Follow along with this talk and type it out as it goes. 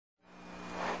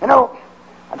You know,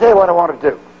 I'll tell you what I want to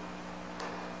do.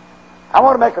 I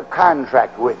want to make a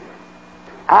contract with you.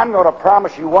 I'm going to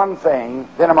promise you one thing,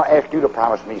 then I'm going to ask you to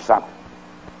promise me something.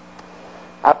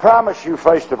 I promise you,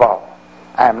 first of all,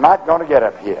 I am not going to get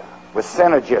up here with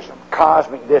synergism,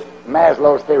 cosmic distance,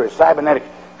 Maslow's theory, cybernetics,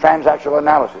 transactional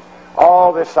analysis,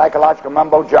 all this psychological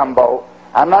mumbo-jumbo.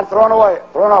 I'm not throwing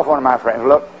off one of my friends.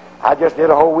 Look, I just did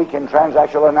a whole week in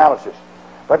transactional analysis.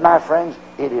 But my friends,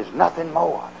 it is nothing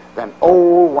more than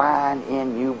old wine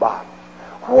in new bottles.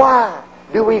 Why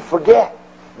do we forget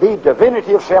the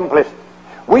divinity of simplicity?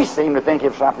 We seem to think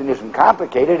if something isn't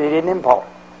complicated, it isn't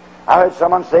important. I heard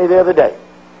someone say the other day,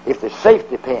 if the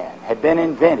safety pin had been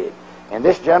invented in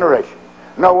this generation,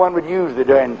 no one would use the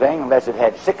darn thing unless it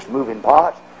had 6 moving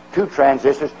parts, 2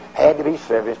 transistors, had to be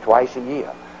serviced twice a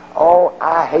year. Oh,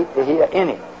 I hate to hear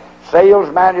any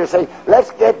sales manager say,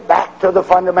 let's get back to the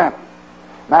fundamentals.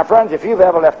 My friends, if you've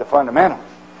ever left the fundamentals,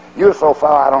 you're so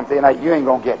far out on thin ice, you ain't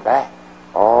going to get back.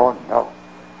 Oh, no.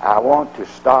 I want to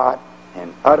start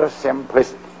in utter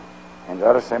simplicity. In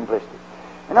utter simplicity.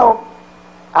 You know,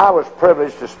 I was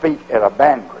privileged to speak at a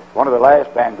banquet, one of the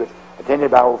last banquets,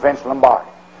 attended by old Vince Lombardi.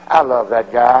 I love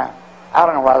that guy. I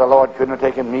don't know why the Lord couldn't have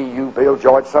taken me, you, Bill,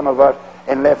 George, some of us,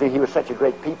 and left him. He was such a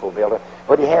great people builder,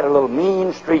 but he had a little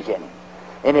mean streak in him.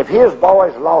 And if his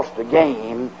boys lost a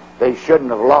game, they shouldn't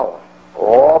have lost.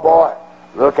 Oh, boy,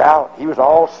 look out. He was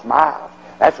all smiles.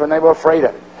 That's when they were afraid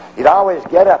of him. He'd always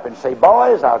get up and say,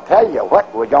 boys, I'll tell you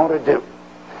what we're going to do.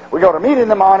 We're going to meet in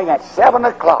the morning at 7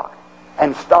 o'clock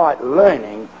and start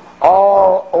learning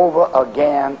all over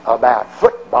again about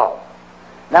football.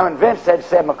 Now, when Vince said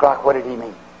 7 o'clock, what did he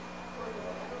mean?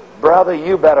 Brother,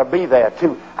 you better be there,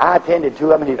 too. I attended 2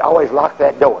 of them, and he'd always lock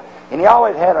that door. And he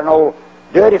always had an old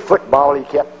dirty football he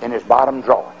kept in his bottom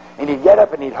drawer. And he'd get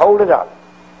up and he'd hold it up.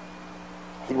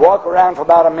 He'd walk around for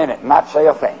about a minute and not say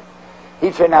a thing.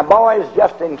 He'd say, now, boys,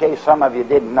 just in case some of you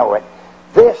didn't know it,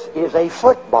 this is a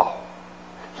football.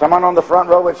 Someone on the front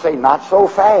row would say, not so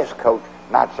fast, coach,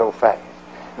 not so fast.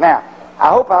 Now, I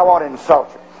hope I won't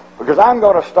insult you, because I'm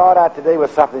going to start out today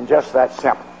with something just that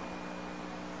simple.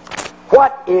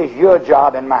 What is your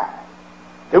job in mine?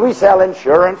 Do we sell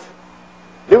insurance?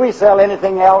 Do we sell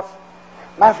anything else?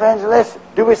 My friends, listen.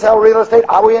 Do we sell real estate?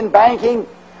 Are we in banking?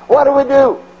 What do we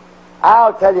do?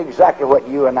 I'll tell you exactly what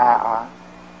you and I are.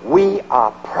 We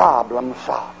are problem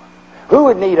solvers. Who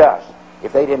would need us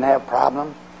if they didn't have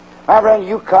problems? My friend,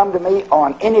 you come to me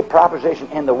on any proposition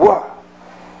in the world,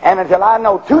 and until I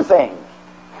know 2 things,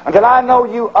 until I know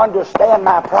you understand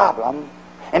my problem,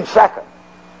 and second,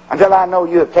 until I know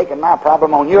you have taken my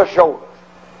problem on your shoulders,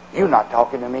 you're not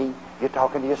talking to me, you're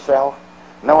talking to yourself.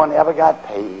 No one ever got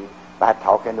paid by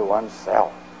talking to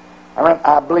oneself.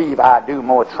 I believe I do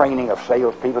more training of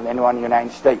salespeople than anyone in the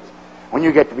United States. When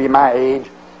you get to be my age,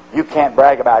 you can't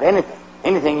brag about anything.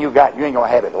 Anything you got, you ain't going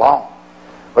to have it long.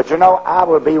 But you know, I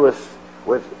will be with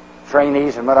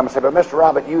trainees and let them say, but Mr.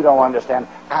 Robert, you don't understand.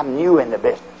 I'm new in the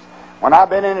business. When I've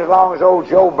been in as long as old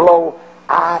Joe Blow,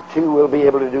 I too will be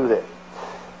able to do this.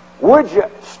 Would you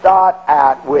start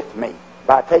out with me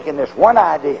by taking this one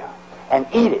idea and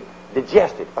eat it,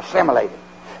 digest it, assimilate it,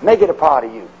 make it a part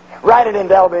of you? Write it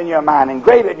indelible in your mind,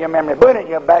 engrave it in your memory, burn it in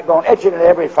your backbone, etch it in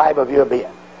every fiber of your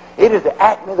being. It is the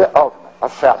acme, the ultimate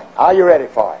of selling. Are you ready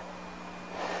for it?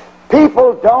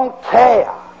 People don't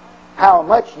care how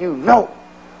much you know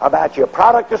about your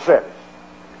product or service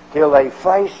till they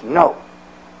first know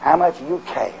how much you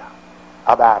care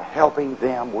about helping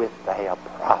them with their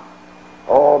problem.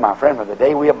 Oh, my friend, from the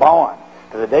day we are born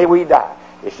to the day we die,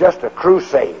 it's just a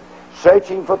crusade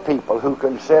searching for people who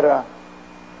consider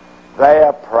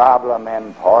their problem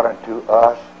important to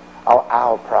us or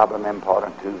our problem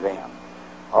important to them.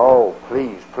 Oh,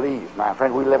 please, please, my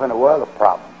friend, we live in a world of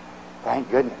problems. Thank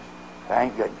goodness.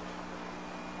 Thank goodness.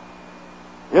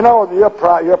 You know,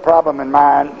 your problem and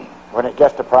mine, when it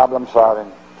gets to problem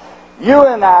solving, you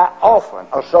and I often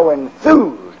are so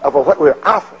enthused over what we're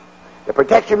offering, the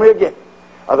protection we're giving,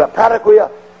 or the product we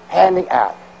are handing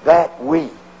out, that we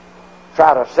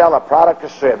try to sell a product or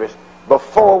service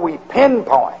before we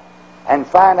pinpoint and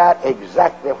find out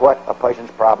exactly what a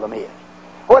person's problem is.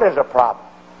 What is a problem?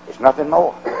 It's nothing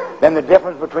more than the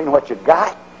difference between what you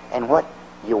got and what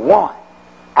you want.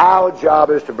 Our job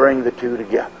is to bring the 2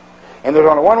 together. And there's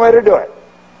only one way to do it.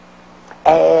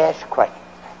 Ask questions.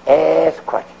 Ask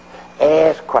questions.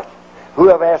 Ask questions.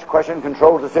 Whoever asks questions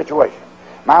controls the situation.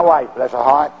 My wife, bless her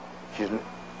heart,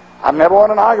 I've never won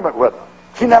an argument with her.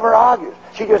 She never argues.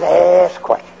 She just asks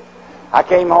questions. I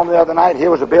came home the other night.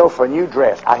 Here was a bill for a new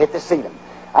dress. I hit the ceiling.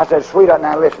 I said, sweetheart,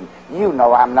 now listen. You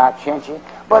know I'm not chintzy,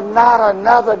 but not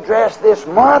another dress this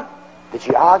month. Did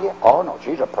she argue? Oh, no,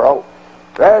 she's a pro.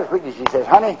 Very quickly she says,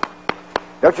 honey,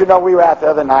 don't you know we were out the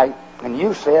other night and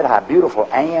you said how beautiful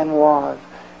Ann was?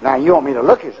 Now, you want me to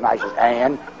look as nice as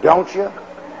Ann, don't you?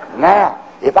 Now,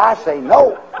 if I say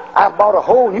no, I bought a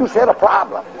whole new set of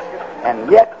problems.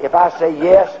 And yet, if I say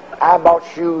yes, I bought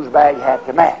shoes, bag, hat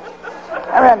to match.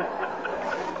 I mean,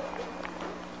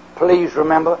 please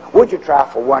remember, would you try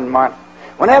for 1 month?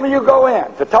 Whenever you go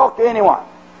in to talk to anyone,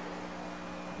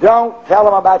 don't tell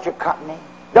them about your company.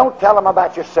 Don't tell them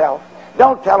about yourself.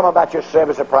 Don't tell them about your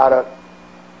service or product.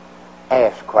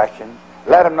 Ask questions.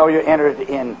 Let them know you're interested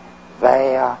in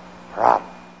their problem.